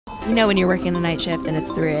You know when you're working a night shift and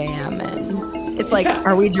it's 3 a.m. and it's like,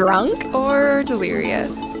 are we drunk or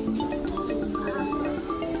delirious?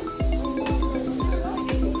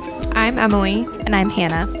 I'm Emily. And I'm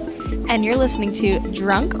Hannah. And you're listening to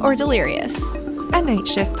Drunk or Delirious, a night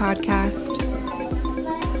shift podcast.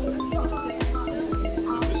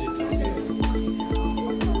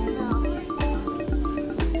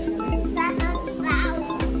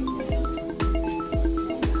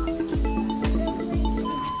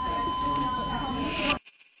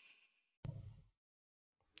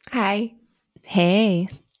 Hi. Hey.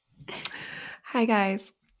 Hi,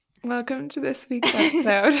 guys. Welcome to this week's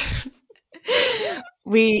episode.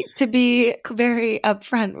 To be very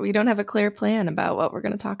upfront, we don't have a clear plan about what we're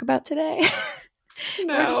going to talk about today.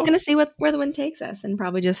 No. We're just going to see where the wind takes us and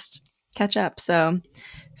probably just catch up. So,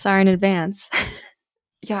 sorry in advance.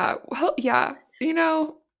 Yeah. Well, yeah. You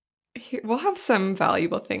know, we'll have some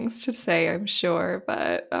valuable things to say, I'm sure.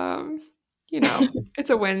 But, you know, it's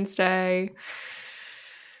a Wednesday.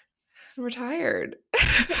 We're tired.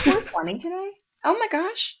 It's 4:20 today? Oh my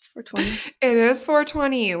gosh, it's 4:20. It is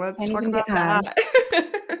 4:20. Let's talk about that.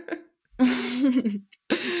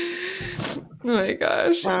 Oh my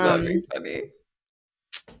gosh, that'd be funny.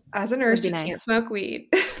 As a nurse, you can't smoke weed.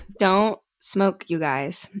 Don't smoke, you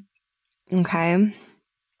guys. Okay.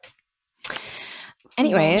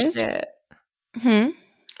 Anyways. So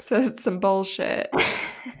it's some bullshit.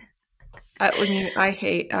 I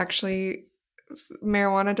hate, actually,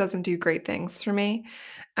 marijuana doesn't do great things for me.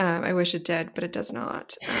 I wish it did, but it does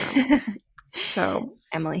not. So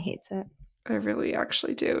Emily hates it. I really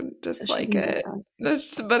actually do dislike it.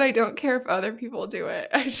 But I don't care if other people do it.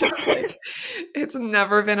 I just like, it's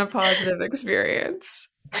never been a positive experience.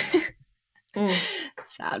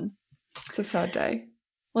 Sad. It's a sad day.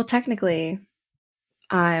 Well, technically,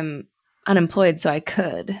 I'm unemployed, so I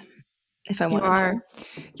could if I wanted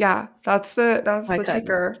to. Yeah, that's the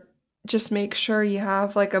kicker. Just make sure you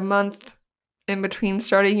have like a month in between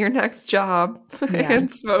starting your next job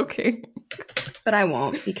and smoking. But I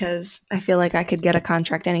won't, because I feel like I could get a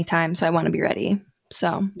contract anytime, so I want to be ready.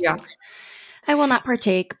 So yeah, I will not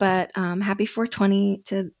partake, but happy 420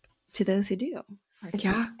 to those who do.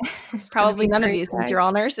 Yeah. Probably none of you, since you're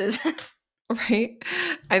all nurses. Right?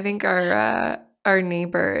 I think our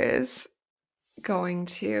neighbor is going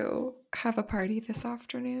to have a party this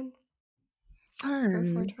afternoon. For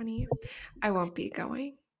 420. I won't be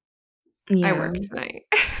going. Yeah. I work tonight.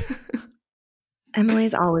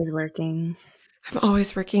 Emily's always working. I'm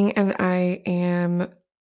always working, and I am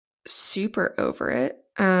super over it.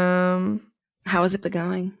 How has it been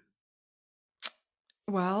going?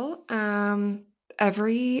 Well,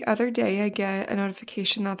 every other day I get a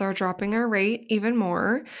notification that they're dropping our rate even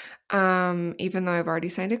more, even though I've already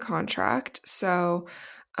signed a contract. So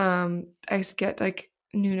I get like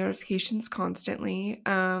new notifications constantly.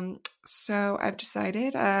 So I've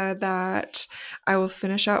decided that I will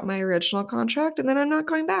finish out my original contract, and then I'm not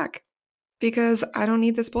going back, because I don't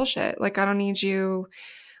need this bullshit. Like, I don't need you,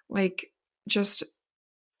 like, just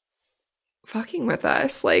fucking with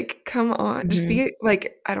us. Like, come on. Just be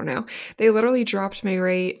like, I don't know. They literally dropped my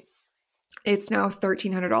rate. It's now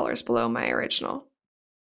 $1,300 below my original.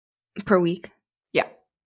 Per week? Yeah.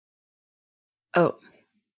 Oh.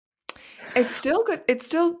 It's still good. It's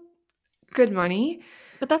still good money.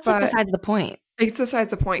 But that's like besides the point. It's besides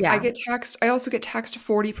the point. Yeah. I also get taxed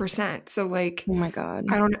 40%. So like, oh my God.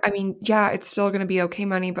 It's still going to be okay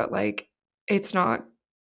money, but like, it's not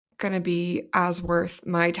going to be as worth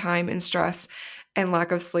my time and stress and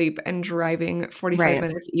lack of sleep and driving 45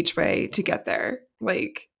 minutes each way to get there,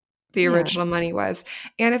 like the original money was.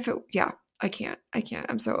 And I can't.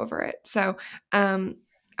 I'm so over it. So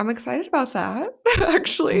I'm excited about that,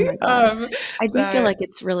 actually. I do feel like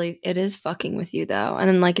it is fucking with you, though. And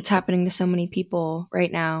then, like, it's happening to so many people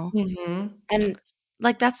right now. And,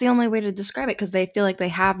 like, that's the only way to describe it, because they feel like they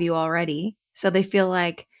have you already. So they feel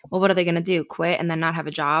like, well, what are they going to do? Quit and then not have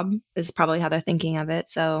a job is probably how they're thinking of it.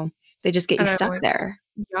 So they just get you stuck there.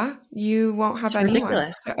 Yeah. You won't have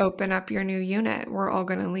anyone to open up your new unit. We're all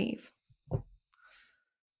going to leave.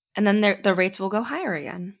 And then the rates will go higher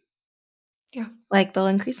again. Yeah. Like, they'll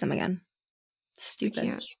increase them again. Stupid. I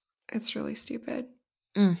can't. It's really stupid.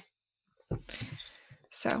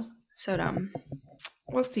 So dumb.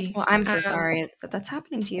 We'll see. Well, I'm so sorry that that's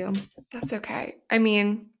happening to you. That's okay. I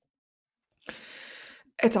mean,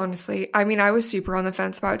 it's honestly, I was super on the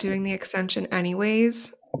fence about doing the extension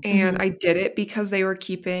anyways. And I did it because they were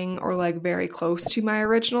keeping or like very close to my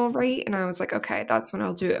original rate. And I was like, okay, that's when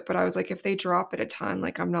I'll do it. But I was like, if they drop it a ton,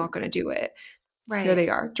 like, I'm not going to do it. Right. Here they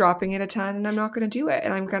are dropping it a ton, and I'm not going to do it.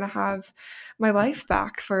 And I'm going to have my life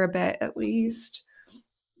back for a bit, at least.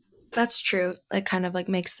 That's true. It kind of like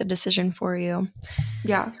makes the decision for you.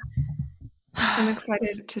 Yeah. I'm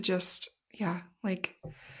excited to just, like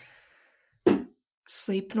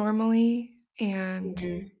sleep normally and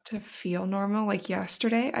to feel normal. Like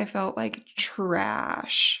yesterday, I felt like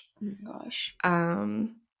trash. Oh my gosh.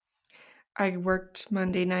 I worked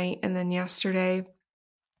Monday night, and then yesterday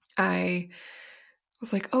I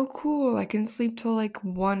was like, oh, cool. I can sleep till like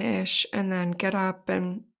 1-ish and then get up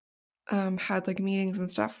and had like meetings and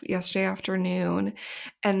stuff yesterday afternoon.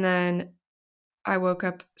 And then I woke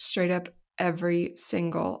up straight up every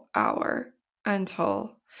single hour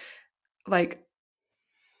until like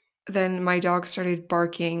then my dog started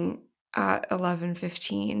barking at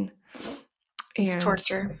 11:15. It's And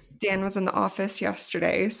torture. Dan was in the office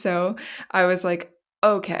yesterday, so I was like,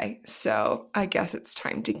 okay, so I guess it's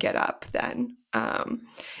time to get up then.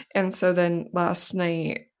 And so then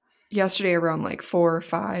yesterday around like 4 or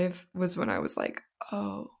 5 was when I was like,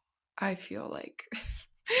 oh, I feel like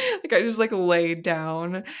like I just like laid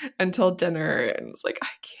down until dinner and was like, I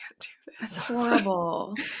can't do this. That's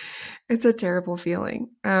horrible. It's a terrible feeling.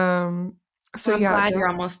 So I'm glad you're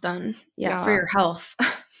almost done. Yeah, for your health.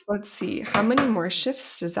 Let's see. How many more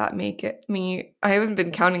shifts does that make me? I haven't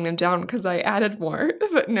been counting them down because I added more,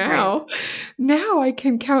 but now I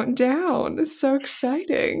can count down. It's so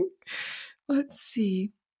exciting. Let's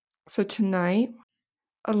see. So tonight,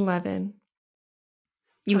 11.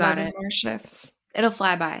 You got 11 it. more shifts. It'll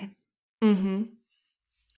fly by. Mm-hmm.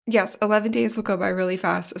 Yes, 11 days will go by really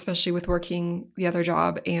fast, especially with working the other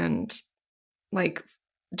job and like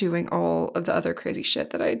doing all of the other crazy shit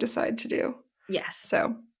that I decide to do. Yes.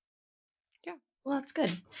 So, yeah. Well, that's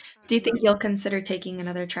good. Do you think you'll consider taking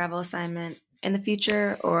another travel assignment in the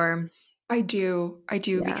future, or? I do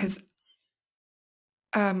because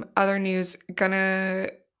other news, gonna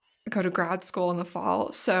go to grad school in the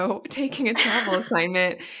fall, so taking a travel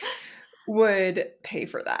assignment would pay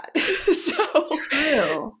for that. So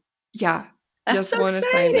True. Yeah. That's just so one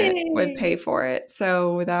assignment would exciting. pay for it.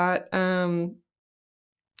 So that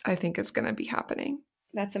I think is gonna be happening.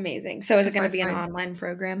 That's amazing. So is it going to be an find online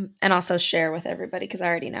program, and also share with everybody? Because I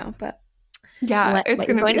already know, but Yeah, it's what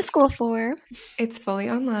you're gonna going be to school for. It's fully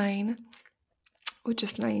online, which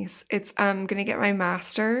is nice. It's gonna get my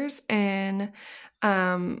master's in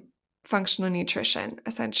functional nutrition,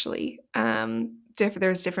 essentially.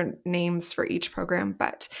 There's different names for each program,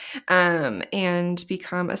 but and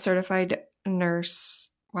become a certified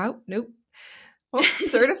nurse. Wow, nope. Well,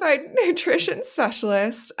 certified nutrition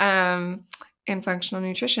specialist in functional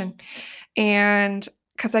nutrition. And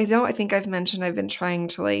because I think I've mentioned I've been trying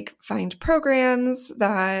to like find programs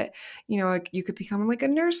that, like you could become like a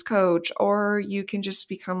nurse coach, or you can just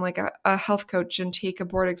become like a health coach and take a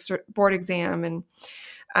board exam. And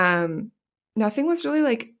nothing was really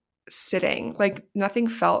like sitting, like nothing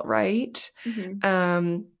felt right.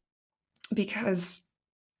 Because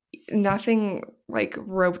nothing like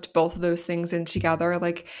roped both of those things in together.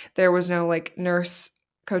 Like there was no like nurse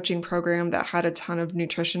coaching program that had a ton of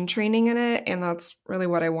nutrition training in it, and that's really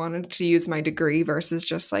what I wanted to use my degree versus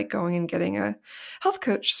just like going and getting a health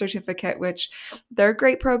coach certificate, which they're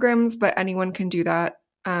great programs, but anyone can do that.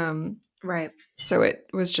 Right. So it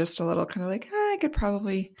was just a little kind of like, I could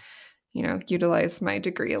probably, utilize my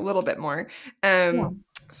degree a little bit more.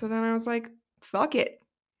 So then I was like, fuck it.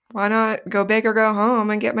 Why not go big or go home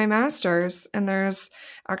and get my master's? And there's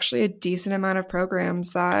actually a decent amount of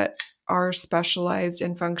programs that are specialized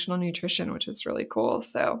in functional nutrition, which is really cool.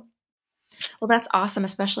 So, well, that's awesome,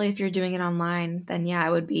 especially if you're doing it online. Then yeah,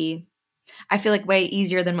 it would be, I feel like, way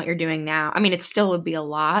easier than what you're doing now. I mean, it still would be a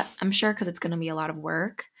lot, I'm sure, because it's going to be a lot of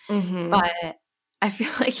work. But I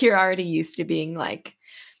feel like you're already used to being like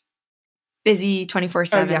busy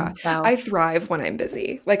 24/7. Oh, yeah. So. I thrive when I'm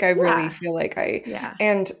busy. Like I really feel like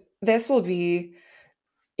and this will be,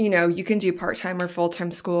 you can do part-time or full-time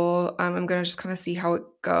school. I'm going to just kind of see how it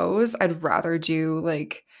goes. I'd rather do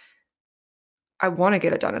I want to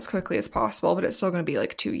get it done as quickly as possible, but it's still going to be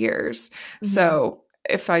like 2 years. So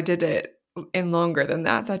if I did it in longer than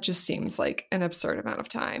that, that just seems like an absurd amount of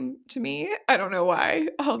time to me. I don't know why.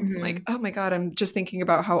 I'm like, oh my God, I'm just thinking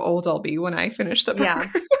about how old I'll be when I finish the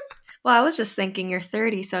program. Yeah. Well, I was just thinking you're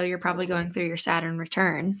 30, so you're probably going through your Saturn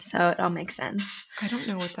return. So it all makes sense. I don't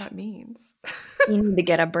know what that means. You need to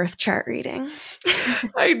get a birth chart reading.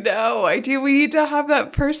 I know. I do. We need to have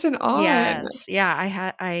that person on. Yes.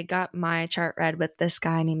 Yeah. I got my chart read with this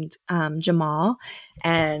guy named Jamal.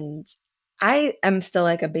 And I am still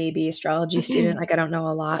like a baby astrology student. Like I don't know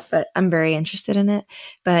a lot, but I'm very interested in it.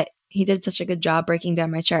 But he did such a good job breaking down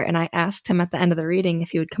my chart. And I asked him at the end of the reading if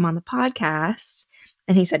he would come on the podcast.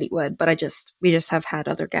 And he said he would, but we just have had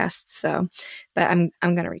other guests. So, but I'm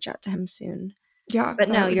going to reach out to him soon. Yeah. But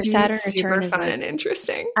no, your Saturn return is super fun and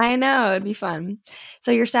interesting. I know, it'd be fun.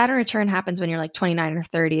 So your Saturn return happens when you're like 29 or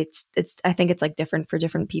 30. I think it's like different for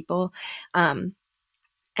different people. And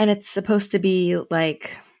it's supposed to be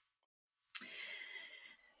like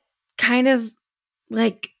kind of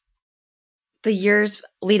like the years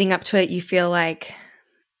leading up to it, you feel like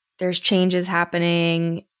there's changes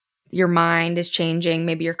happening. Your mind is changing.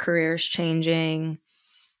 Maybe your career is changing.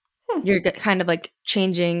 You're kind of like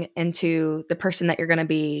changing into the person that you're going to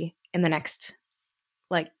be in the next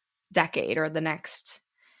like decade or the next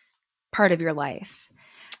part of your life.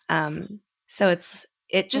 So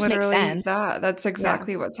it just literally makes sense. That's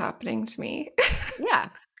exactly what's happening to me. Yeah.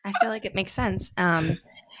 I feel like it makes sense. And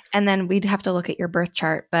then we'd have to look at your birth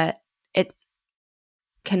chart, but it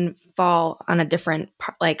can fall on a different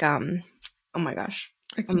like oh my gosh,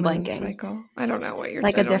 like I'm moon blanking. Cycle. I don't know what you're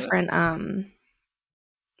like a different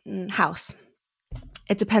house.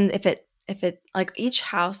 It depends if it like each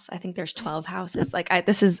house. I think there's 12 houses. Like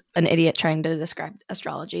this is an idiot trying to describe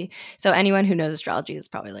astrology. So anyone who knows astrology is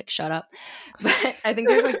probably like, shut up. But I think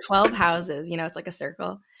there's like 12 houses. You know, it's like a circle,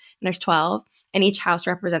 and there's 12, and each house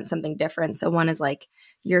represents something different. So one is like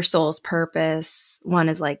your soul's purpose. One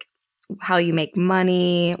is like how you make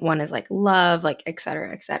money. One is like love, like et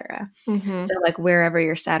cetera, et cetera. Mm-hmm. So like wherever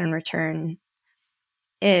your Saturn return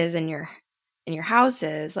is in your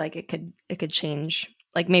houses, like it could change.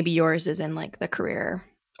 Like maybe yours is in like the career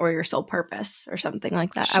or your soul purpose or something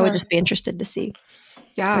like that. Sure. I would just be interested to see.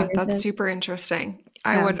 Yeah, that's super interesting.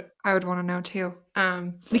 Yeah. I would want to know too.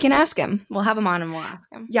 We can ask him. We'll have him on and we'll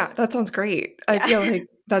ask him. Yeah, that sounds great. Yeah. I feel like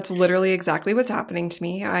that's literally exactly what's happening to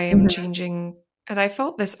me. I am changing, and I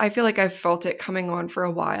feel like I've felt it coming on for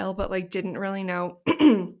a while, but like didn't really know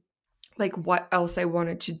like what else I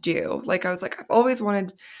wanted to do. Like I was like, I've always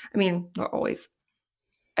wanted, I mean, not always.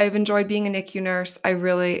 I've enjoyed being a NICU nurse. I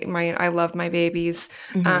love my babies.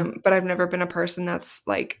 But I've never been a person that's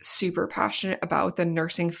like super passionate about the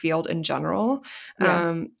nursing field in general.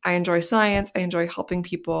 Yeah. I enjoy science. I enjoy helping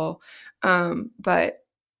people. But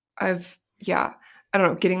I don't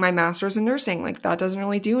know, getting my master's in nursing, like that doesn't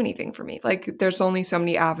really do anything for me. Like there's only so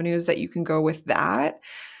many avenues that you can go with that.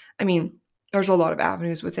 I mean, there's a lot of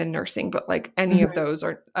avenues within nursing, but like any of those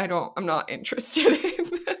I'm not interested in.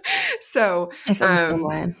 So,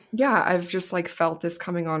 yeah, I've just like felt this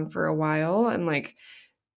coming on for a while, and like,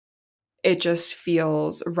 it just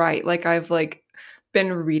feels right. Like I've like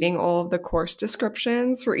been reading all of the course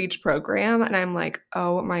descriptions for each program, and I'm like,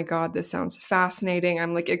 oh my God, this sounds fascinating.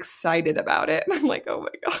 I'm like excited about it. I'm like, oh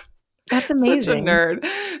my God, that's amazing. Such a nerd.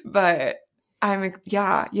 But I'm,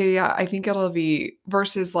 yeah. I think it'll be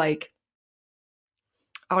versus like,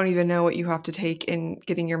 I don't even know what you have to take in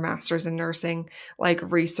getting your master's in nursing,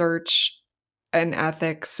 like research and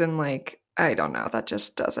ethics, and like, I don't know, that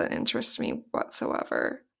just doesn't interest me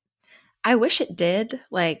whatsoever. I wish it did.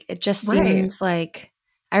 Like, it just seems like,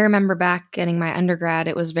 I remember back getting my undergrad,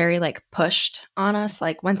 it was very like pushed on us.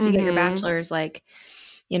 Like once you get your bachelor's, like,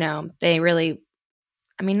 you know, they really,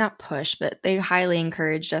 I mean, not push, but they highly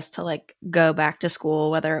encouraged us to like go back to school,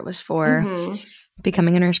 whether it was for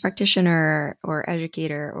becoming a nurse practitioner or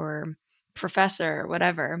educator or professor or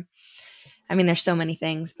whatever. I mean, there's so many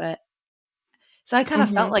things, but so I kind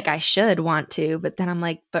of felt like I should want to, but then I'm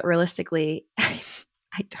like, but realistically,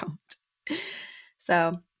 I don't.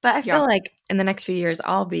 So, but I feel like in the next few years,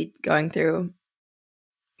 I'll be going through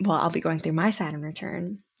my Saturn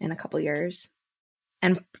return in a couple years.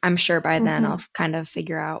 And I'm sure by then I'll kind of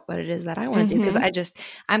figure out what it is that I want to do. Because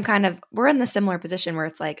we're in the similar position where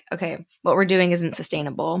it's like, okay, what we're doing isn't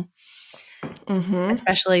sustainable.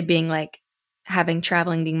 Especially being like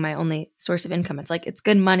traveling being my only source of income. It's like, it's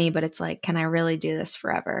good money, but it's like, can I really do this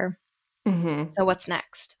forever? So what's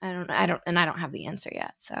next? I don't have the answer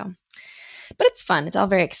yet. So, but it's fun. It's all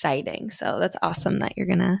very exciting. So that's awesome that you're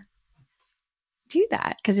going to do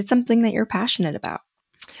that because it's something that you're passionate about.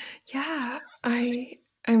 Yeah, I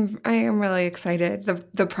am really excited.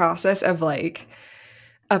 The process of like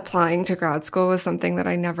applying to grad school was something that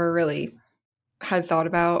I never really had thought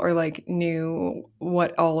about or like knew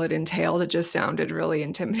what all it entailed. It just sounded really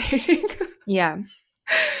intimidating. Yeah.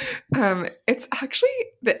 It's actually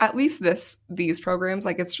at least these programs,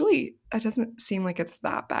 like it doesn't seem like it's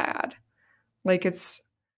that bad. Like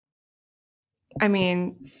I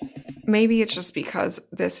mean, maybe it's just because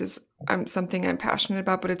this is something I'm passionate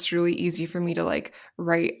about, but it's really easy for me to like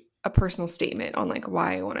write a personal statement on like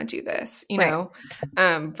why I want to do this, you know,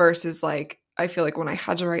 versus like, I feel like when I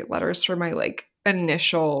had to write letters for my like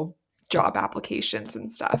initial job applications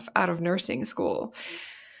and stuff out of nursing school,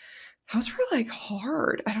 those were like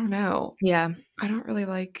hard. I don't know. Yeah. I don't really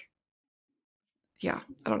like, yeah,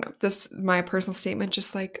 I don't know. My personal statement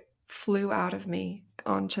just like flew out of me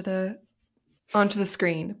onto the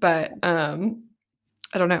screen, but I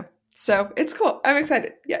don't know. So it's cool. I'm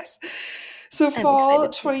excited. Yes. So fall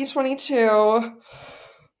 2022,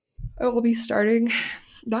 I will be starting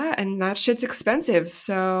that, and that shit's expensive.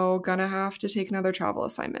 So gonna have to take another travel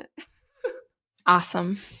assignment.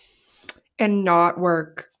 Awesome. And not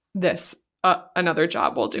work another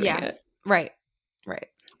job while doing it. Right.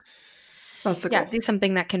 That's the goal. Do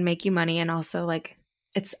something that can make you money, and also like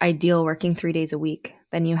it's ideal working 3 days a week.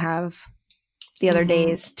 Then you have the other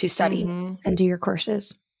days to study and do your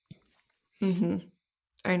courses.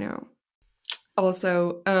 I know.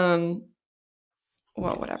 Also,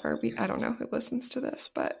 well, whatever. I don't know who listens to this,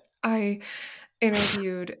 but I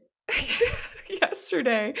interviewed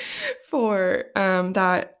yesterday for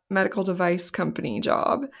that medical device company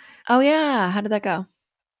job. Oh yeah, how did that go?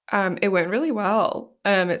 It went really well.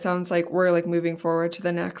 It sounds like we're like moving forward to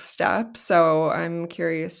the next step. So I'm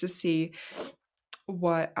curious to see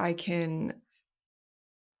what I can,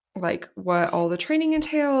 like, what all the training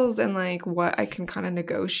entails and like what I can kind of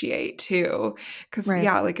negotiate too. Because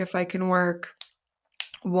yeah, like if I can work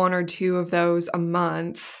 1 or 2 of those a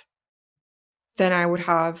month, then I would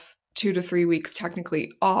have 2 to 3 weeks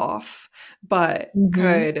technically off, but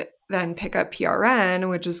could then pick up PRN,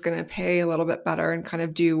 which is going to pay a little bit better and kind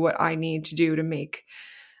of do what I need to do to make,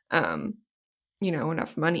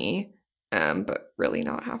 enough money, but really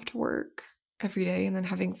not have to work every day, and then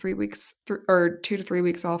having 3 weeks or 2 to 3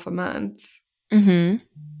 weeks off a month.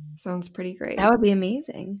 Sounds pretty great. That would be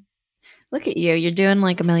amazing. Look at you. You're doing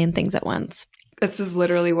like a million things at once. This is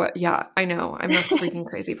literally yeah, I know. I'm a freaking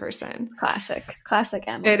crazy person. Classic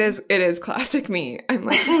Emily. It is classic me. I'm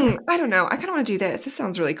like, I don't know. I kind of want to do this. This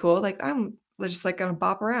sounds really cool. Like I'm just like going to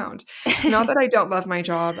bop around. Not that I don't love my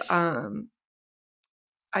job.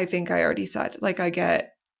 I think I already said, like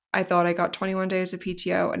I thought I got 21 days of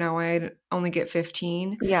PTO and now I only get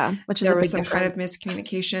 15. Yeah. Which is there was some kind of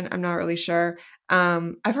miscommunication. I'm not really sure.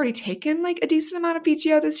 I've already taken like a decent amount of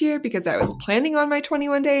PTO this year because I was planning on my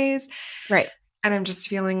 21 days. Right. And I'm just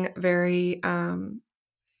feeling very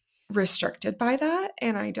restricted by that,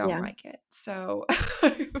 and I don't like it. So,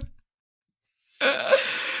 I'm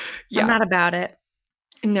not about it.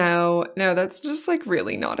 No, that's just like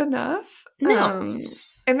really not enough. No.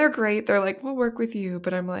 And they're great. They're like, we'll work with you,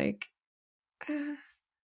 but I'm like,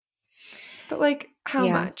 but like, how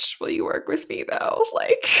much will you work with me though?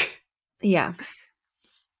 Like, yeah,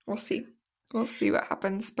 we'll see. We'll see what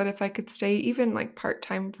happens. But if I could stay even like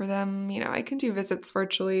part-time for them, I can do visits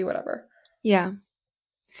virtually, whatever. Yeah.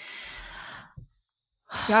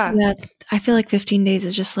 Yeah. I feel like 15 days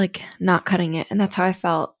is just like not cutting it. And that's how I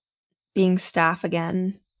felt being staff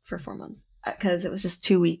again for 4 months, because it was just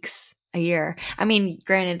 2 weeks a year. I mean,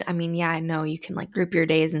 granted, I know you can like group your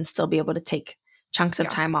days and still be able to take chunks of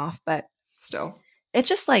time off, but still, it's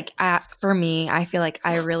just like, for me, I feel like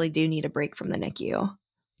I really do need a break from the NICU.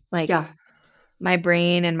 Like, my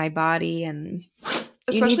brain and my body, and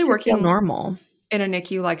especially working normal in a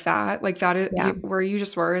NICU like that where you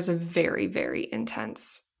just were, is a very, very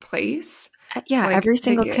intense place. Like, every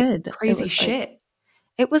single kid, crazy shit.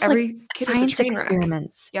 It was like science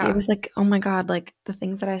experiments. Yeah. It was like, oh my God, like the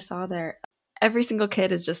things that I saw there. Every single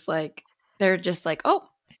kid is just like, they're just like, oh,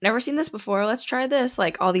 never seen this before. Let's try this.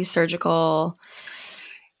 Like all these surgical,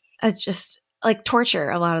 it's just like torture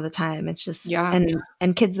a lot of the time. It's just,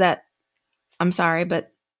 and kids that, I'm sorry,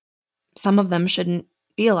 but some of them shouldn't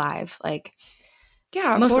be alive. Like,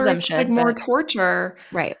 most of them should. Like more torture,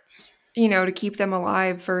 right? To keep them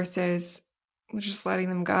alive versus just letting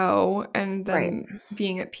them go and then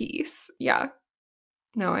being at peace. Yeah.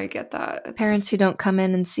 No, I get that. Parents who don't come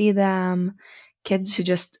in and see them, kids who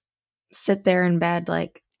just sit there in bed,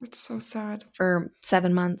 like, it's so sad, for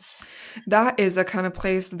 7 months. That is a kind of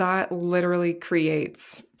place that literally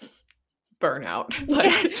creates burnout. Like,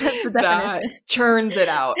 that churns it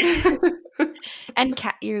out. And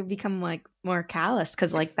you become like more callous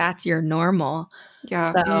because like that's your normal.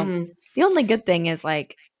 Yeah. So the only good thing is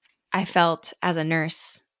like I felt as a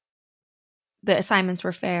nurse, the assignments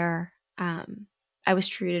were fair. I was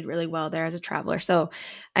treated really well there as a traveler. So,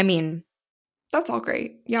 I mean, that's all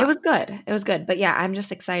great. Yeah. It was good. But yeah, I'm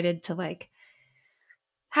just excited to like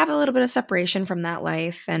have a little bit of separation from that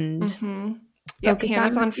life and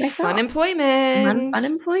Hannah's on fun employment. Fun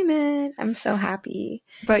employment. I'm so happy.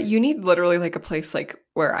 But you need literally like a place like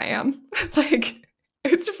where I am. Like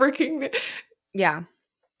it's freaking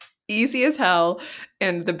easy as hell,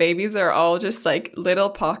 and the babies are all just like little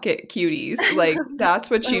pocket cuties. Like that's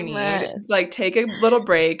what So you need. much. Like take a little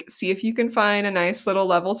break, see if you can find a nice little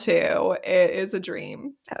level 2. It is a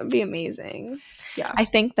dream. That would be amazing. Yeah. I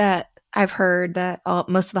think that I've heard that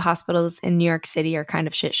most of the hospitals in New York City are kind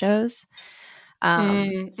of shit shows. So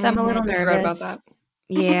I'm a little I forgot about nervous. that.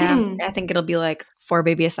 Yeah, I think it'll be like 4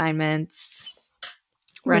 baby assignments.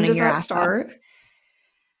 When does that start?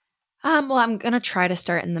 Well, I'm gonna try to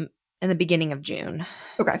start in the beginning of June.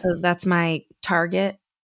 Okay. So that's my target.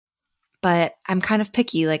 But I'm kind of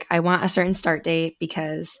picky. Like I want a certain start date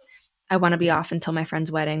because I want to be off until my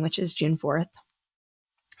friend's wedding, which is June 4th.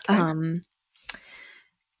 Okay.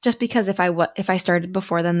 Just because if I started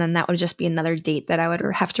before then that would just be another date that I would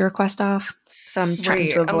have to request off. So I'm trying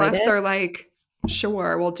to avoid unless it. They're like,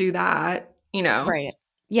 sure, we'll do that, you know. Right.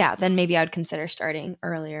 Yeah, then maybe I would consider starting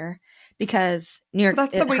earlier because New York.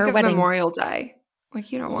 That's the week of Memorial Day.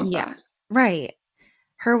 Like you don't want that. Right.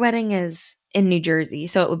 Her wedding is in New Jersey,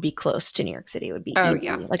 so it would be close to New York City. It would be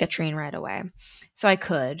like a train ride away. So I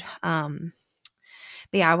could. But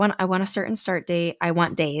yeah, I want a certain start date. I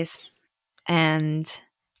want days. And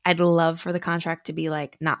I'd love for the contract to be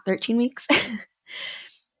like not 13 weeks.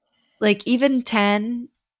 Like even 10.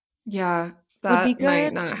 Yeah, that would be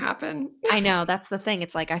might not happen. I know, that's the thing.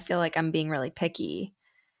 It's like I feel like I'm being really picky.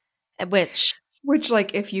 Which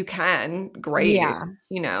like if you can, great. Yeah.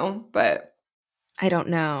 You know, but I don't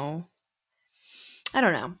know.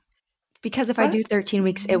 Because if I do 13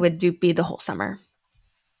 weeks, it would be the whole summer.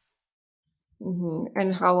 Mm-hmm.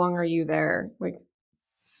 And how long are you there? Like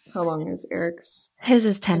how long is Eric's? His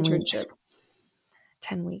is 10 weeks.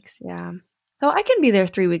 10 weeks, yeah. So I can be there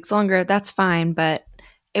 3 weeks longer. That's fine, but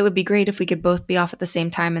it would be great if we could both be off at the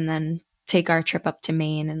same time and then take our trip up to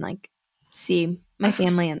Maine and like see my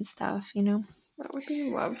family and stuff, you know? That would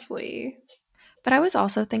be lovely. But I was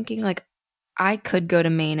also thinking like I could go to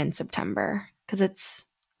Maine in September because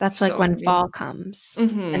that's like when fall comes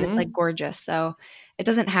and it's like gorgeous. So it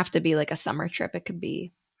doesn't have to be like a summer trip. It could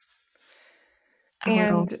be a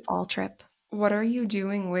little fall trip. What are you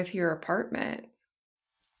doing with your apartment?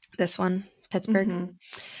 This one, Pittsburgh. Mm-hmm.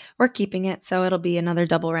 We're keeping it, so it'll be another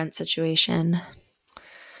double rent situation.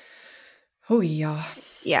 Oh, yeah.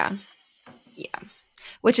 Yeah. Yeah.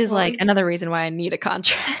 Which is like another reason why I need a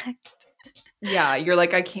contract. Yeah, you're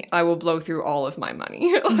like, I will blow through all of my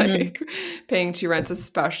money. Like paying 2 rents,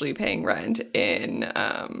 especially paying rent in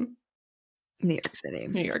New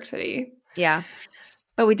York City. Yeah.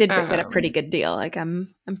 But we did get a pretty good deal. Like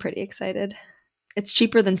I'm pretty excited. It's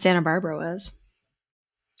cheaper than Santa Barbara was.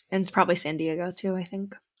 And it's probably San Diego too, I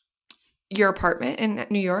think. Your apartment in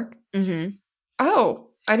New York? Mm-hmm. Oh,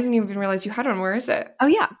 I didn't even realize you had one. Where is it? Oh,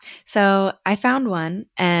 yeah. So I found one,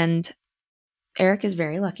 and Eric is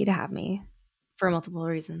very lucky to have me for multiple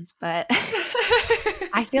reasons. But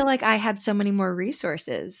I feel like I had so many more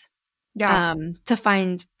resources to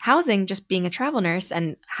find housing just being a travel nurse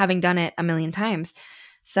and having done it a million times.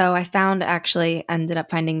 So I ended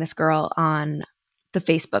up finding this girl on the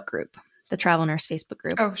Facebook group. The travel nurse Facebook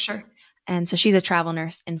group. Oh, sure. And so she's a travel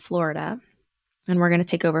nurse in Florida, and we're going to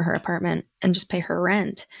take over her apartment and just pay her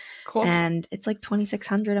rent. Cool. And it's like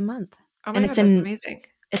 $2,600 a month. Oh my God, that's amazing.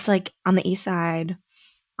 It's like on the east side,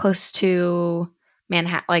 close to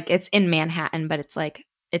Manhattan. Like it's in Manhattan, but it's like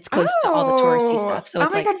it's close to all the touristy stuff. So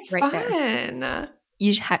it's like God, right there.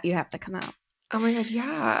 You have to come out. Oh my God,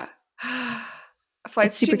 yeah.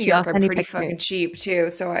 Flights to New York are pretty fucking cheap too,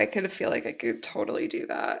 so I feel like I could totally do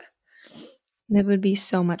that. It would be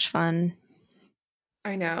so much fun.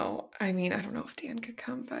 I know. I mean, I don't know if Dan could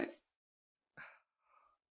come, but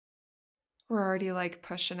we're already like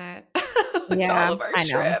pushing it. Yeah, all of our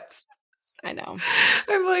trips. I know.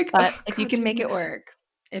 I'm like, but if you can make it work,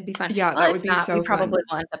 it'd be fun. Yeah, that would be so fun. We probably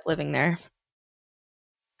will end up living there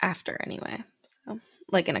after anyway. So,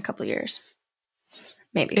 like in a couple of years,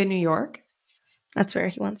 maybe in New York. That's where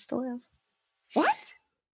he wants to live. What?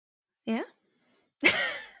 Yeah.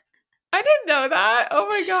 I didn't know that. Oh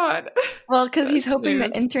my God. Well, because he's hoping the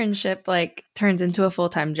internship like turns into a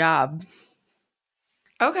full-time job.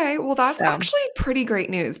 Okay. Well, that's actually pretty great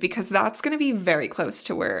news because that's going to be very close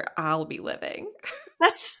to where I'll be living.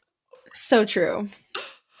 That's so true.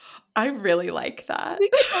 I really like that. We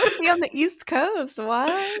could be on the East Coast.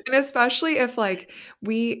 What? And especially if like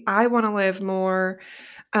I want to live more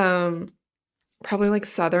probably like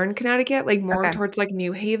southern Connecticut, like more towards like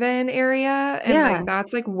New Haven area. And like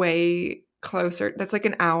that's like way closer. That's like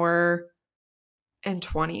an hour and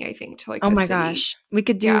 20, I think, to like the city. Gosh. We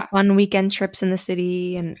could do fun weekend trips in the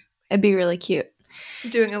city and it'd be really cute.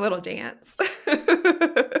 Doing a little dance.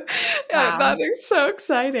 That is so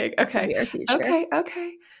exciting. Okay.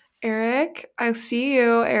 Okay. Eric, I see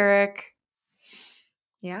you, Eric.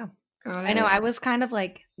 Yeah. I know. I was kind of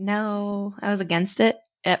like, no, I was against it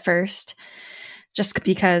at first just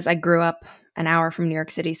because I grew up an hour from New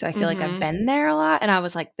York City. So I feel like I've been there a lot. And I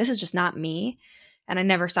was like, this is just not me. And I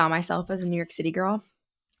never saw myself as a New York City girl.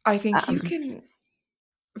 I think you can,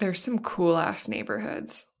 there's some cool ass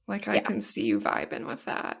neighborhoods. Like I can see you vibing with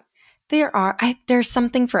that. There's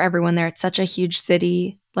something for everyone there. It's such a huge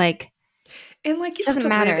city. Like, and like you doesn't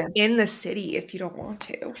matter live in the city if you don't want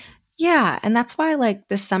to. Yeah, and that's why like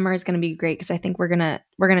this summer is going to be great because I think we're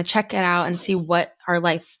gonna check it out and see what our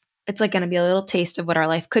life. It's like going to be a little taste of what our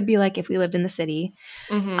life could be like if we lived in the city.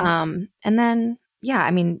 And then yeah,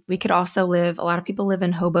 I mean, we could also live. A lot of people live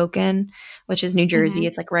in Hoboken, which is New Jersey.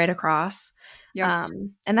 It's like right across. Yeah.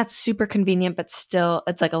 And that's super convenient, but still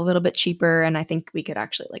it's like a little bit cheaper. And I think we could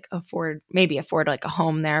actually like afford like a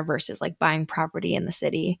home there versus like buying property in the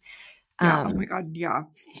city. Yeah. Oh my God. Yeah.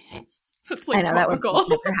 That's like I know comical. That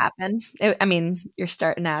would never happen. I mean, you're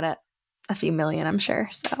starting out at a few million, I'm sure.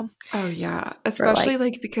 So. Oh yeah. Especially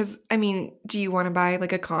like because I mean, do you want to buy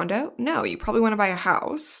like a condo? No, you probably want to buy a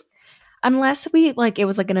house. Unless we like it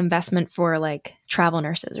was like an investment for like travel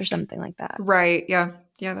nurses or something like that. Right. Yeah.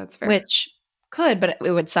 Yeah, that's fair. Which could, but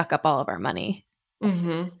it would suck up all of our money.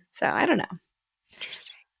 So I don't know.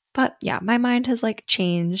 Interesting. But yeah, my mind has like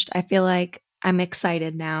changed. I feel like I'm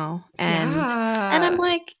excited now. And I'm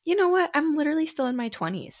like, you know what? I'm literally still in my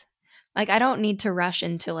 20s. Like I don't need to rush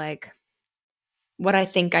into like what I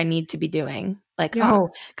think I need to be doing. Like,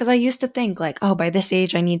 because I used to think like, by this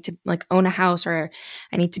age I need to like own a house or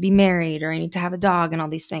I need to be married or I need to have a dog and all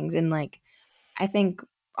these things. And like, I think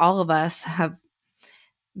all of us have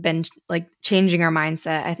been like changing our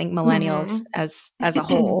mindset. I think millennials as a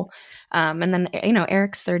whole. And then, you know,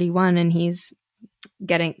 Eric's 31 and he's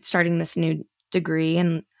starting this new degree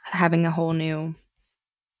and having a whole new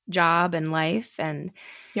job and life. And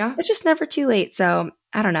it's just never too late. So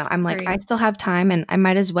I don't know. I'm like, I still have time and I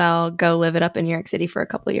might as well go live it up in New York City for a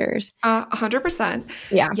couple of years.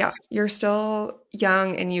 100%. Yeah. Yeah. You're still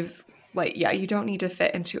young and you've like, you don't need to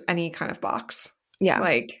fit into any kind of box. Yeah.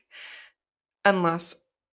 Like, unless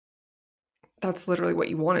that's literally what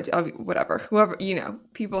you want to do. Whatever. Whoever, you know,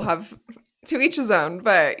 people have to each his own,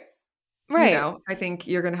 but you know, I think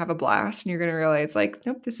you're going to have a blast and you're going to realize like,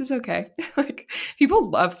 nope, this is okay. Like people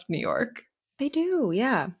love New York. They do.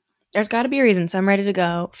 Yeah. There's got to be a reason. So I'm ready to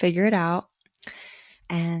go figure it out.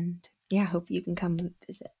 And yeah, hope you can come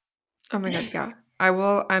visit. Oh my God. Yeah, I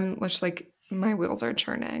will. I'm just like, my wheels are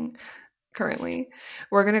churning currently.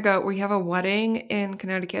 We're going to go. We have a wedding in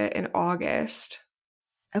Connecticut in August.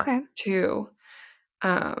 Okay. Too.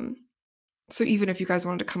 So even if you guys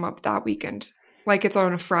wanted to come up that weekend, like it's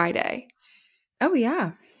on a Friday. Oh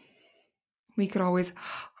yeah. We could always,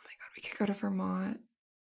 oh my God, we could go to Vermont.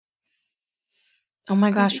 Oh my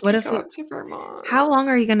gosh, what if we go to Vermont? How long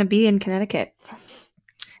are you going to be in Connecticut?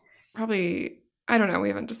 Probably, I don't know. We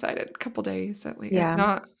haven't decided. A couple days at least.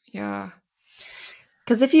 Yeah.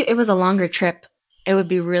 Because if it was a longer trip, it would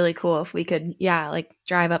be really cool if we could, like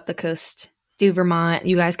drive up the coast, do Vermont.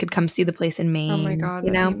 You guys could come see the place in Maine. Oh my God,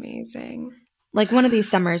 that'd be amazing. Like one of these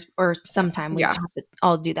summers or sometime we have to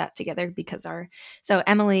all do that together because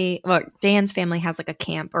Dan's family has like a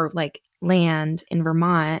camp or like land in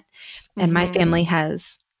Vermont and my family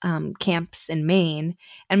has camps in Maine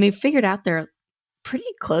and we figured out they're pretty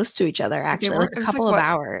close to each other actually, like a couple of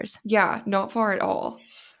hours. Yeah, not far at all.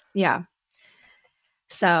 Yeah.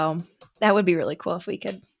 So that would be really cool if we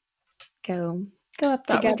could go up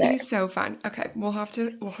together. That would be so fun. Okay, we'll have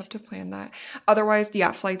to plan that. Otherwise,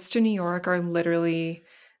 flights to New York are literally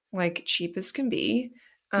like cheap as can be.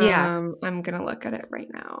 I'm gonna look at it right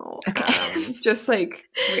now. Okay, just like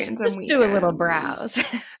random. Just do a little browse.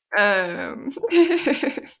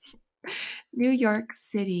 New York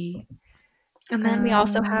City, and then we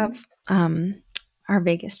also have our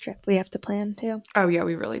Vegas trip. We have to plan too. Oh yeah,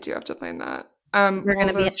 we really do have to plan that. We're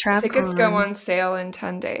gonna be at TravCon. Tickets go on sale in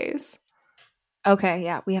 10 days. Okay,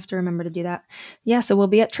 yeah, we have to remember to do that. Yeah, so we'll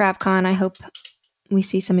be at TravCon. I hope we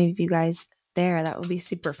see some of you guys there. That will be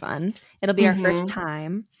super fun. It'll be our first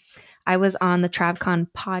time. I was on the TravCon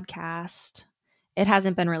podcast. It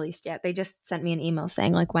hasn't been released yet. They just sent me an email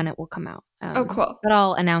saying like when it will come out. Oh, cool. But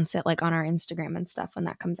I'll announce it like on our Instagram and stuff when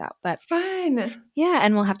that comes out. But fun. Yeah,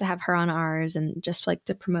 and we'll have to have her on ours and just like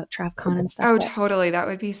to promote TravCon and stuff. Oh, totally. That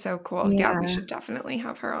would be so cool. Yeah, we should definitely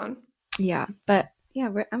have her on. Yeah, but yeah,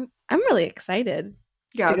 I'm really excited.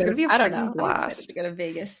 Yeah, it's gonna be a freaking blast to go to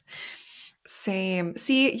Vegas. Same.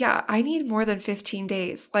 See, yeah, I need more than 15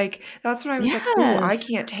 days. Like that's when I was like, oh, I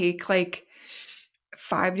can't take like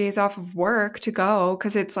 5 days off of work to go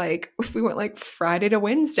because it's like if we went like Friday to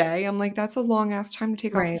Wednesday, I'm like, that's a long ass time to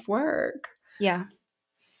take off of work. Yeah.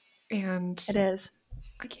 And it is.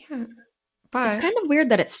 I can't. But it's kind of weird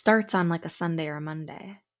that it starts on like a Sunday or a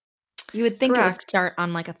Monday. You would think it would start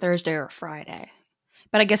on like a Thursday or a Friday.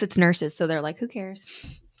 But I guess it's nurses, so they're like, who cares?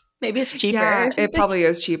 Maybe it's cheaper. Yeah, it probably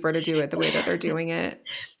is cheaper to do it the way that they're doing it,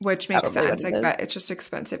 which makes sense. Like, but it's just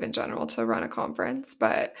expensive in general to run a conference.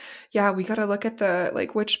 But yeah, we got to look at the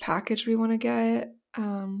like which package we want to get,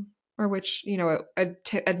 or which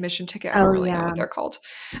admission ticket. I don't really know what they're called.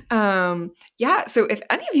 Yeah. So if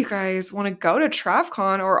any of you guys want to go to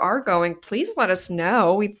TravCon or are going, please let us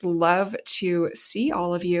know. We'd love to see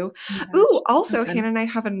all of you. Ooh, also, Hannah and I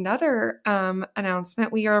have another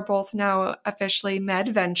announcement. We are both now officially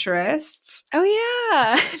Medventurists. Oh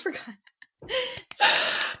yeah, I forgot.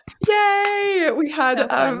 Yay! We had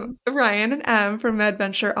Ryan and Em from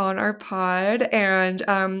MedVenture on our pod, and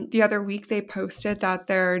the other week they posted that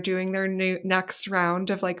they're doing their next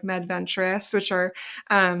round of like Medventurists, which are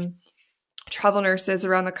travel nurses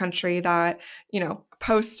around the country that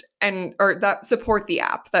post or that support the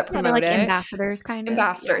app, that promote like ambassadors, kind of.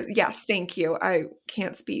 Ambassadors, yes, thank you. I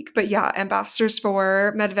can't speak, but yeah, ambassadors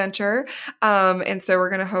for MedVenture. And so we're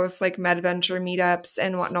going to host like MedVenture meetups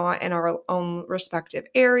and whatnot in our own respective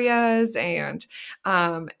areas, and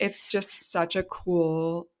it's just such a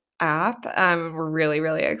cool app. We're really,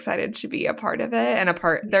 really excited to be a part of it, and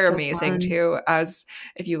they're so amazing fun too. As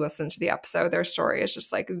if you listen to the episode, their story is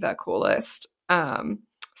just like the coolest.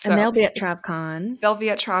 And they'll be at TravCon.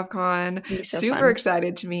 So super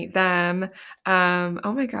excited to meet them.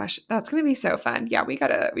 Oh my gosh, that's going to be so fun. Yeah, we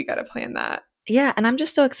gotta plan that. Yeah, and I'm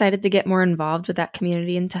just so excited to get more involved with that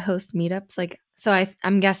community and to host meetups. Like, so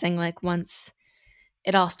I'm guessing like once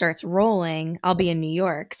it all starts rolling, I'll be in New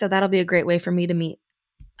York. So that'll be a great way for me to meet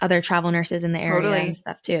other travel nurses in the area and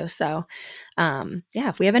stuff too. So, yeah,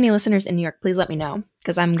 if we have any listeners in New York, please let me know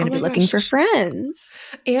because I'm going to be looking for friends.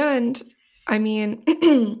 And I mean,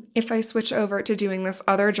 if I switch over to doing this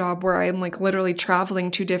other job where I'm like literally traveling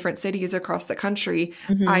to different cities across the country,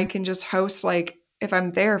 I can just host like, if I'm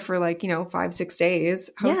there for like, 5-6 days,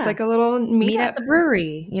 host like a little meet at the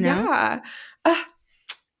brewery, Yeah.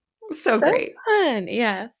 So great. Fun.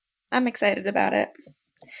 Yeah. I'm excited about it.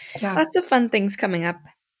 Yeah. Lots of fun things coming up.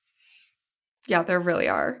 Yeah, there really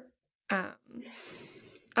are. It's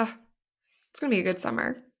going to be a good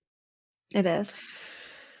summer. It is.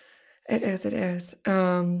 It is.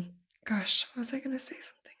 Gosh, was I going to say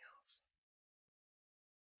something else?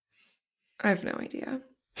 I have no idea.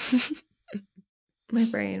 My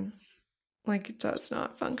brain, like, does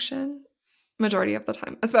not function majority of the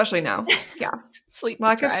time, especially now. Yeah.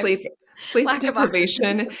 Lack of sleep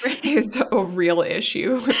deprivation is a real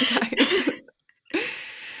issue, guys.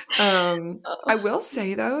 I will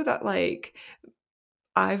say though that like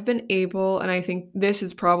I've been able, and I think this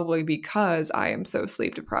is probably because I am so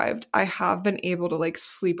sleep deprived, I have been able to like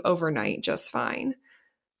sleep overnight just fine.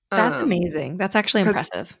 That's amazing. That's actually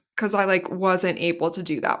impressive. Because I like wasn't able to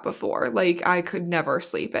do that before. Like I could never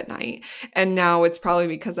sleep at night. And now it's probably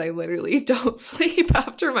because I literally don't sleep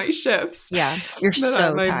after my shifts. Yeah. You're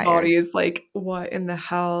so my tired. body is like, what in the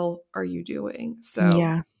hell are you doing? So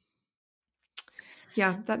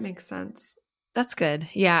yeah, that makes sense. That's good.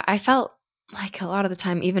 Yeah. I felt like a lot of the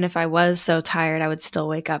time, even if I was so tired, I would still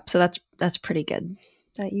wake up. So that's pretty good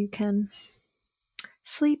that you can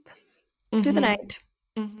sleep through the night.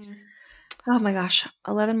 Mm-hmm. Oh my gosh.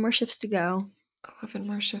 11 more shifts to go. 11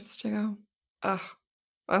 more shifts to go. Oh,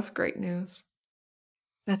 that's great news.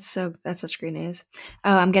 That's such great news.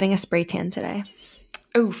 Oh, I'm getting a spray tan today.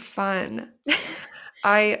 Oh, fun.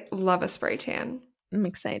 I love a spray tan. I'm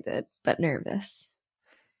excited, but nervous.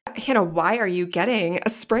 Hannah, why are you getting a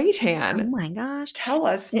spray tan? Oh my gosh. Tell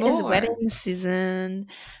us more. It is wedding season.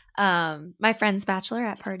 My friend's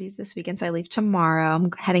bachelorette party's this weekend, so I leave tomorrow.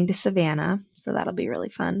 I'm heading to Savannah, so that'll be really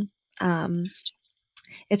fun.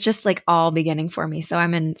 It's just like all beginning for me. So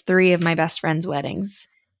I'm in 3 of my best friends' weddings,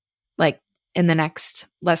 like in the next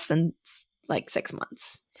less than like 6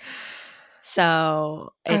 months.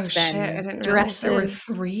 So it's been I didn't realize there were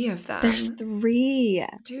 3 of them. There's 3.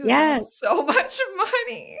 Dude, that's so much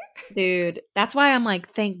money. Dude, that's why I'm like,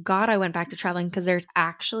 thank God I went back to traveling because there's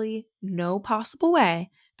actually no possible way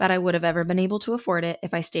that I would have ever been able to afford it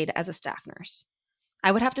if I stayed as a staff nurse.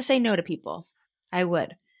 I would have to say no to people. I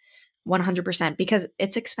would 100% because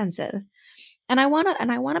it's expensive. And I want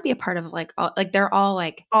to be a part of like they're all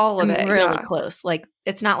like all of it really close. Like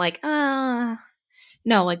it's not like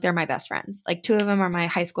no, like they're my best friends. Like 2 of them are my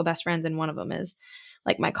high school best friends and one of them is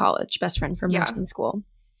like my college best friend from nursing school.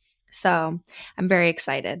 So I'm very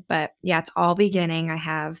excited. But yeah, it's all beginning. I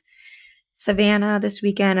have Savannah this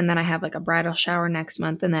weekend, and then I have like a bridal shower next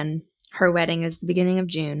month, and then her wedding is the beginning of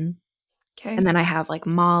June. Okay. And then I have like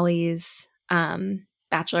Molly's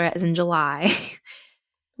bachelorette is in July.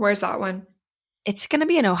 Where's that one? It's going to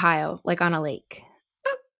be in Ohio, like on a lake.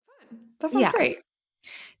 Oh, fun. That sounds great.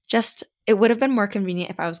 Just, it would have been more convenient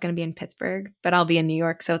if I was going to be in Pittsburgh, but I'll be in New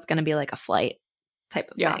York, so it's going to be like a flight type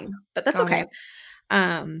of thing. But that's okay.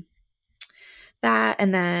 That,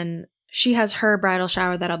 and then she has her bridal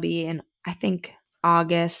shower that'll be in, I think,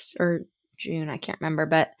 August or June. I can't remember,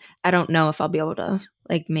 but I don't know if I'll be able to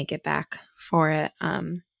like make it back for it.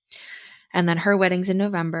 And then her wedding's in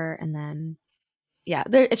November, and then yeah,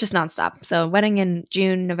 it's just nonstop. So wedding in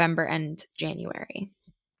June, November, and January.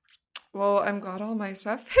 Well, I'm glad all my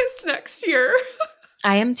stuff is next year.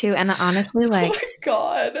 I am too. And honestly, like, oh my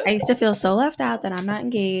God, I used to feel so left out that I'm not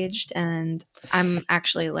engaged, and I'm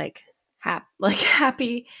actually like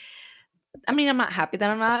happy. I mean, I'm not happy that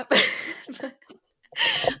I'm not.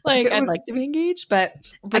 Like, I'd like to be engaged, but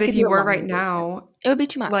if you were right now, it would be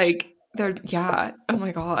too much. Like, yeah. Oh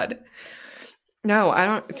my God. No, I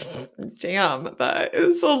don't. Damn, that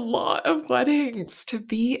is a lot of weddings to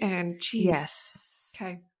be in. Jeez. Yes.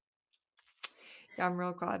 Okay. Yeah, I'm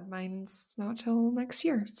real glad mine's not till next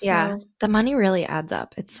year. So. Yeah, the money really adds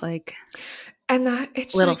up. It's like, and that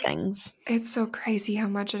it's little like, things. It's so crazy how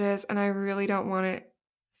much it is, and I really don't want it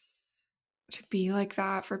to be like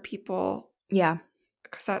that for people. Yeah.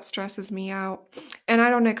 Because that stresses me out. And I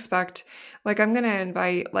don't expect, like, I'm going to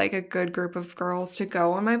invite, like, a good group of girls to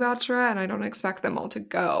go on my bachelorette, and I don't expect them all to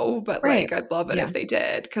go, but, like, I'd love it if they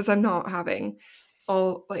did, because I'm not having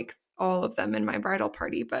all of them in my bridal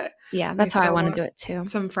party, but yeah, that's how I want to do it, too.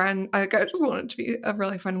 Some friend, I just want it to be a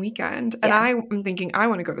really fun weekend, and I'm thinking I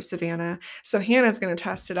want to go to Savannah, so Hannah's going to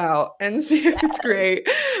test it out and see if it's great,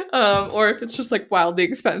 or if it's just, like, wildly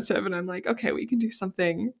expensive, and I'm like, okay, we can do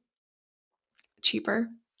something cheaper.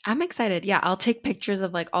 I'm excited. Yeah, I'll take pictures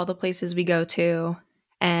of like all the places we go to,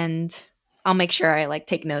 and I'll make sure I like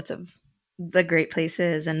take notes of the great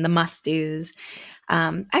places and the must-dos.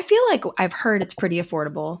 I feel like I've heard it's pretty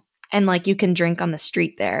affordable, and like you can drink on the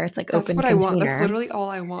street there. It's like that's open what container. I want. That's literally all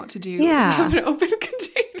I want to do. Yeah, is have an open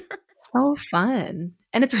container. So fun,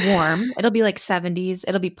 and it's warm. It'll be like 70s.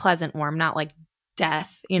 It'll be pleasant warm, not like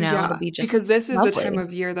death. You know, yeah, it'll be just because this is lovely. the time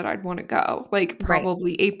of year that I'd want to go. Like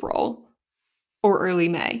probably April. Or early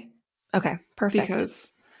May. Okay, perfect.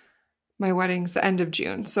 Because my wedding's the end of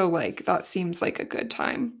June. So, like, that seems like a good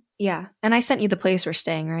time. Yeah. And I sent you the place we're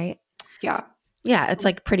staying, right? Yeah. Yeah, it's,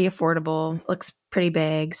 like, pretty affordable. Looks pretty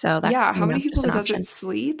big. So, that, yeah, how many people does it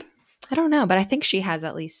sleep? I don't know, but I think she has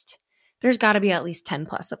at least – there's got to be at least 10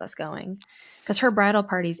 plus of us going. Because her bridal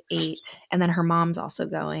party's 8, and then her mom's also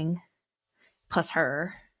going, plus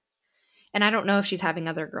her. And I don't know if she's having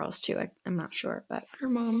other girls too. I'm not sure, but her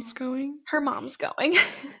mom's going. Her mom's going.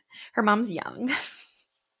 Her mom's young.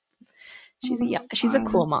 She's a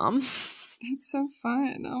cool mom. It's so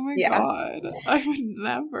fun. Oh my God. I would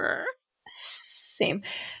never. Same.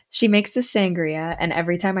 She makes the sangria, and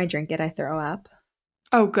every time I drink it, I throw up.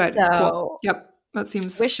 Oh, good. So, cool. Yep. That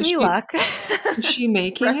seems. Wish me luck. Is she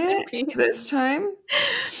making it this time?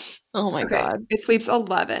 Oh my God. It sleeps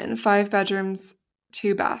 11, 5 bedrooms.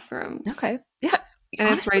 2 bathrooms. Okay. Yeah. And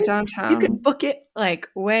honestly, it's right downtown. You could book it like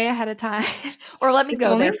way ahead of time or let me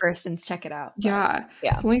go there first and check it out. Yeah.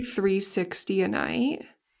 It's only $360 a night.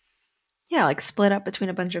 Yeah, like split up between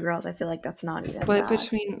a bunch of girls. I feel like that's not even split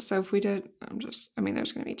between. So if we did, there's going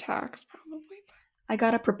to be tax probably. I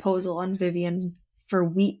got a proposal on Vivian for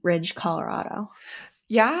Wheat Ridge, Colorado.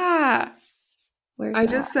 Yeah. Where's I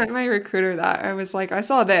just sent my recruiter that. I was like, I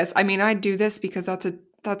saw this. I mean, I'd do this because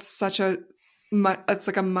that's such a it's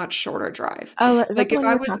like a much shorter drive. Oh, is like that if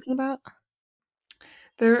I was talking about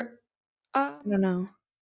there, I don't know.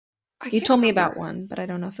 You told me about one, but I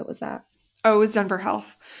don't know if it was that. Oh, it was Denver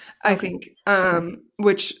Health, I think.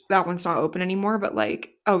 Which that one's not open anymore. But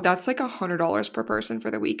like, that's like $100 per person for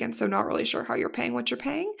the weekend. So not really sure how you're paying what you're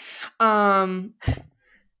paying.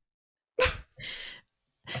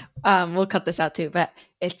 We'll cut this out too, but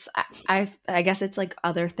it's I guess it's like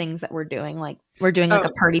other things that we're doing. Like we're doing like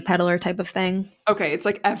a party peddler type of thing. Okay, it's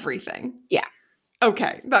like everything. Yeah.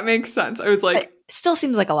 Okay, that makes sense. I was like, it still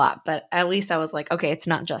seems like a lot, but at least I was like, okay, it's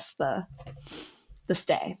not just the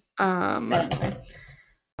stay.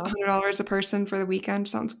 $100 a person for the weekend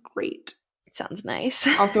sounds great. It sounds nice.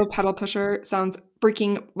 Also, a pedal pusher sounds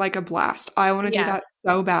freaking like a blast. I want to do that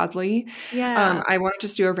so badly. Yeah. I want to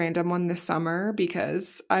just do a random one this summer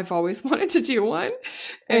because I've always wanted to do one.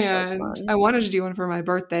 They're and so I wanted to do one for my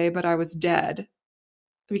birthday, but I was dead.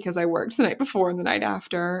 because I worked the night before and the night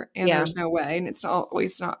after, and there's no way, and it's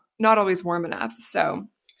not always warm enough. So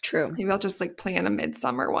true. Maybe I'll just like plan a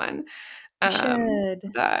midsummer one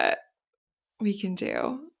that we can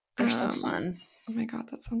do. They're so fun. Oh my God,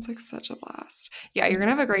 that sounds like such a blast. Yeah, you're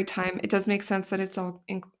gonna have a great time. It does make sense that it's all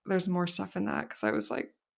there's more stuff in that, because I was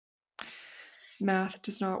like, math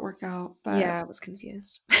does not work out. But yeah, I was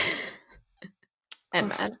confused. I'm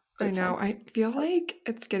mad. I know. I feel like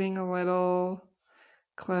it's getting a little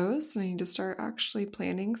close, and I need to start actually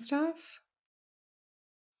planning stuff.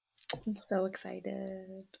 I'm so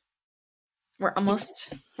excited. We're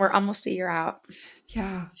almost a year out.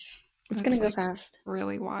 Yeah. It's going to go fast.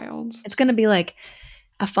 Really wild. It's going to be like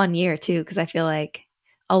a fun year too, because I feel like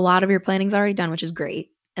a lot of your planning's already done, which is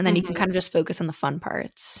great. And then you can kind of just focus on the fun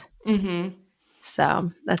parts. Mm-hmm.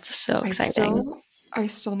 So that's so exciting. I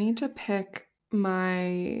still need to pick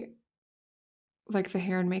my, like, the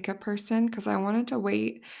hair and makeup person, because I wanted to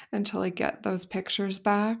wait until I get those pictures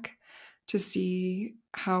back to see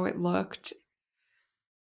how it looked.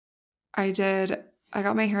 I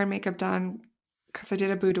got my hair and makeup done because I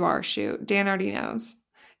did a boudoir shoot. Dan already knows.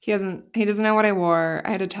 He doesn't know what I wore.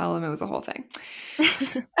 I had to tell him. It was a whole thing.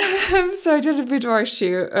 So I did a boudoir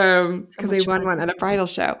shoot because I won one at a bridal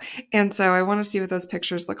show. And so I want to see what those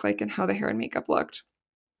pictures look like and how the hair and makeup looked.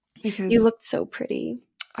 Because you looked so pretty.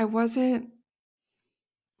 I wasn't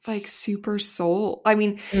like super soul. I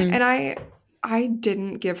mean, and I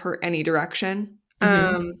didn't give her any direction.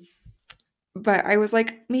 But I was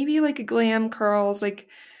like, maybe like a glam curls, like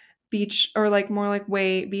beach, or like more like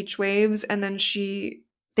beach waves. And then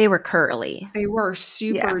they were curly. They were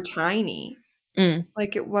super tiny.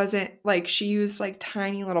 Like, it wasn't like she used like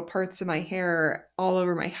tiny little parts of my hair all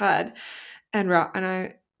over my head. And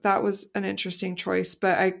that was an interesting choice.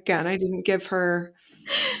 But again, I didn't give her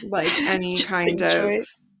like any kind of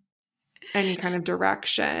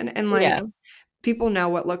direction. And like, people know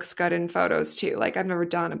what looks good in photos too. Like, I've never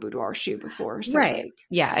done a boudoir shoot before. So right. Like,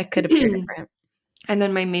 yeah, it could appear different. And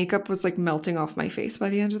then my makeup was like melting off my face by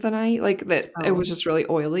the end of the night. Like, that it was just really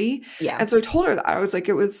oily. Yeah. And so I told her that. I was like,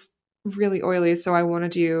 it was really oily, so I want to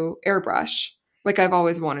do airbrush. Like, I've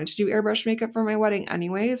always wanted to do airbrush makeup for my wedding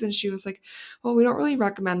anyways. And she was like, well, we don't really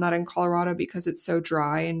recommend that in Colorado because it's so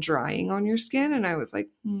dry and drying on your skin. And I was like,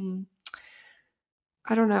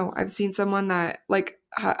 I don't know. I've seen someone that like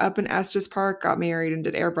up in Estes Park got married and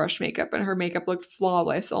did airbrush makeup, and her makeup looked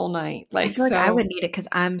flawless all night. Like, I feel like I would need it because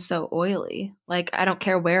I'm so oily. Like, I don't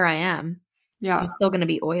care where I am. Yeah. I'm still going to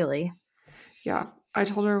be oily. Yeah. I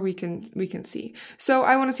told her we can see. So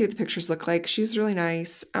I want to see what the pictures look like. She's really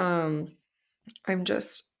nice. I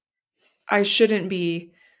shouldn't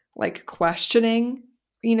be like questioning,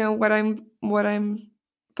 what I'm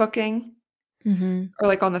booking, or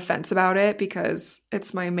like on the fence about it, because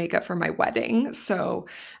it's my makeup for my wedding. So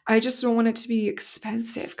I just don't want it to be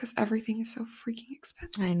expensive, because everything is so freaking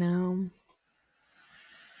expensive. I know.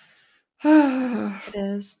 It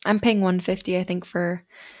is. I'm paying $150, I think,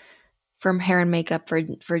 from hair and makeup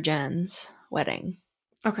for Jen's wedding.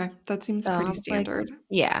 Okay, that seems pretty standard. Like,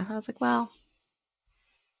 yeah, I was like, well,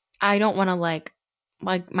 I don't want to like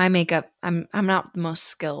my makeup. I'm not the most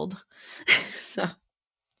skilled, so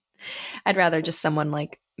I'd rather just someone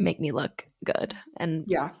like make me look good, and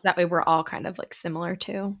that way we're all kind of like similar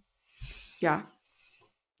too. Yeah.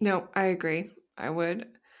 No, I agree. I would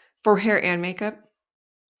for hair and makeup.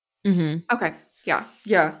 Okay. Yeah.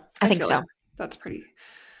 I think so. Like that's pretty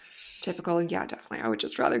typical. And yeah, definitely. I would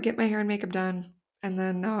just rather get my hair and makeup done and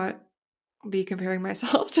then not be comparing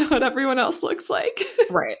myself to what everyone else looks like.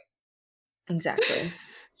 Right. Exactly.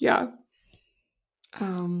 Yeah.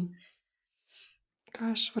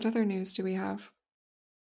 Gosh, what other news do we have?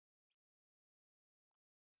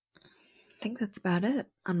 I think that's about it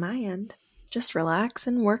on my end. Just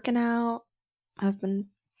relaxing, working out. I've been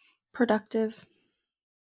productive.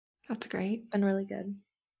 That's great. Been really good.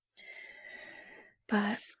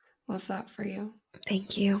 But love that for you.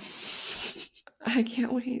 Thank you. I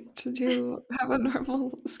can't wait to have a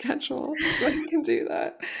normal schedule so I can do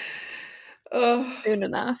that. Soon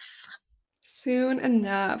enough. Soon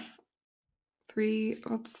enough.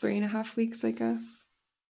 3.5 weeks, I guess.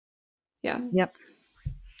 Yeah. Yep.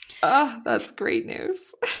 Oh, that's great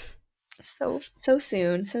news. So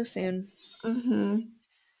soon. So soon. All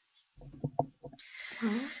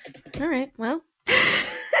right. Well.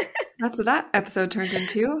 That's what that episode turned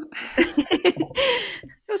into. It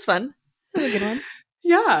was fun. It was a good one.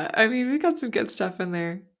 Yeah. I mean, we got some good stuff in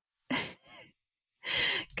there.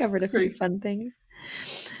 Covered a few fun things.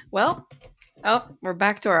 Well, Oh, we're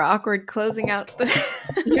back to our awkward closing out.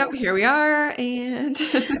 Yep, here we are, and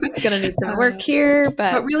gonna need some work here,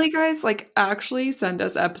 but really, guys, like, actually send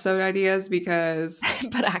us episode ideas because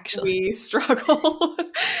but actually we struggle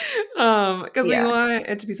because we want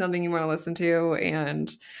it to be something you want to listen to,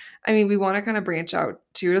 and I mean, we want to kind of branch out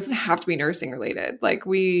too. It doesn't have to be nursing related. Like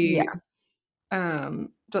this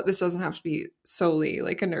doesn't have to be solely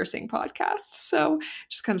like a nursing podcast. So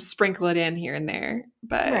just kind of sprinkle it in here and there.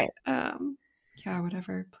 But yeah,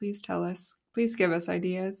 whatever. Please tell us. Please give us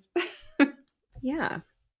ideas. Yeah.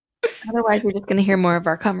 Otherwise, we're just going to hear more of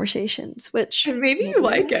our conversations, which maybe you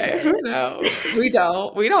like it. Who knows? We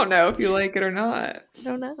don't know if you like it or not. I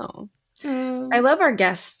don't know. I love our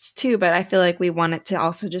guests too, but I feel like we want it to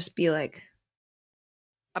also just be like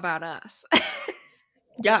about us.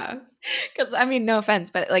 Yeah. Because I mean, no offense,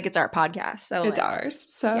 but like it's our podcast, so it's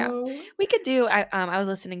ours. So we could do. I was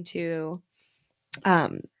listening to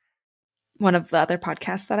one of the other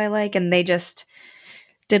podcasts that I like, and they just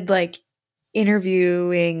did like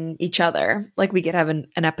interviewing each other. Like we could have an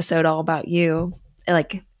episode all about you,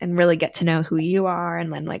 like, and really get to know who you are,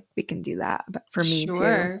 and then like we can do that. But for me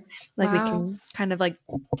too, like we can kind of like,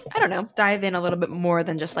 I don't know, dive in a little bit more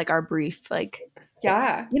than just like our brief, like.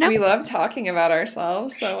 Yeah, we love talking about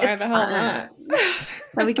ourselves, so why the hell not?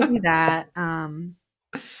 So we can do that.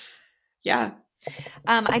 Yeah.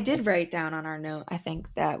 I did write down on our note, I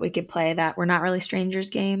think, that we could play that We're Not Really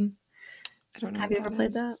Strangers game. I don't know. Have you ever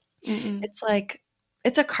played that? It's like,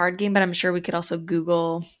 it's a card game, but I'm sure we could also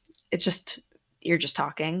Google. It's just, you're just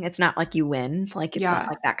talking. It's not like you win. Like, it's not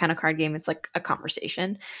like that kind of card game. It's like a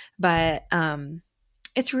conversation. But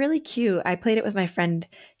it's really cute. I played it with my friend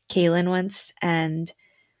Kaylin once, and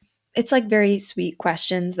it's like very sweet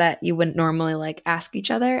questions that you wouldn't normally like ask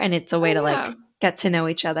each other, and it's a way to like get to know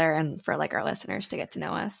each other and for like our listeners to get to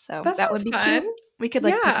know us. So that would be fun. Cute. We could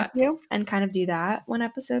like pick a few and kind of do that one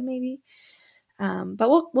episode maybe. But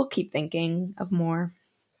we'll keep thinking of more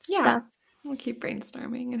stuff. We'll keep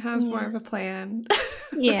brainstorming and have more of a plan.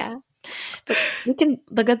 Yeah. But we can,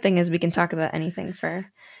 the good thing is we can talk about anything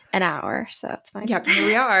for an hour, so it's fine. Yep, here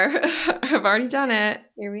we are. I've already done it.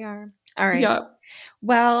 Here we are. All right. Yep.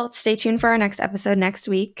 Well, stay tuned for our next episode next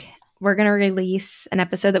week. We're going to release an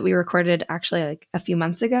episode that we recorded actually like a few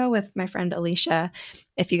months ago with my friend Alicia.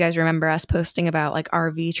 If you guys remember us posting about like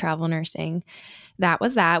RV travel nursing, that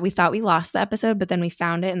was that. We thought we lost the episode, but then we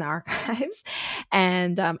found it in the archives,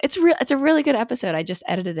 and it's a really good episode. I just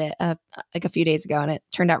edited it like a few days ago, and it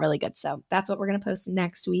turned out really good. So that's what we're going to post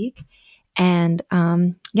next week. And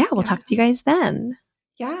we'll talk to you guys then.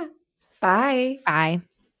 Yeah. Bye. Bye.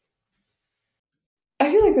 I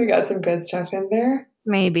feel like we got some good stuff in there.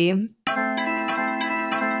 Maybe.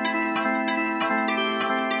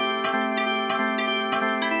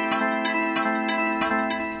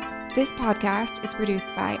 This podcast is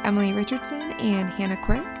produced by Emily Richardson and Hannah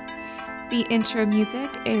Quirk. The intro music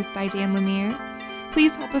is by Dan Lemire.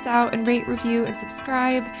 Please help us out and rate, review, and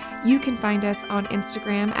subscribe. You can find us on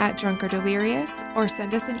Instagram @drunkorddelirious or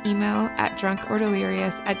send us an email at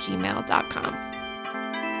drunkorddelirious@gmail.com.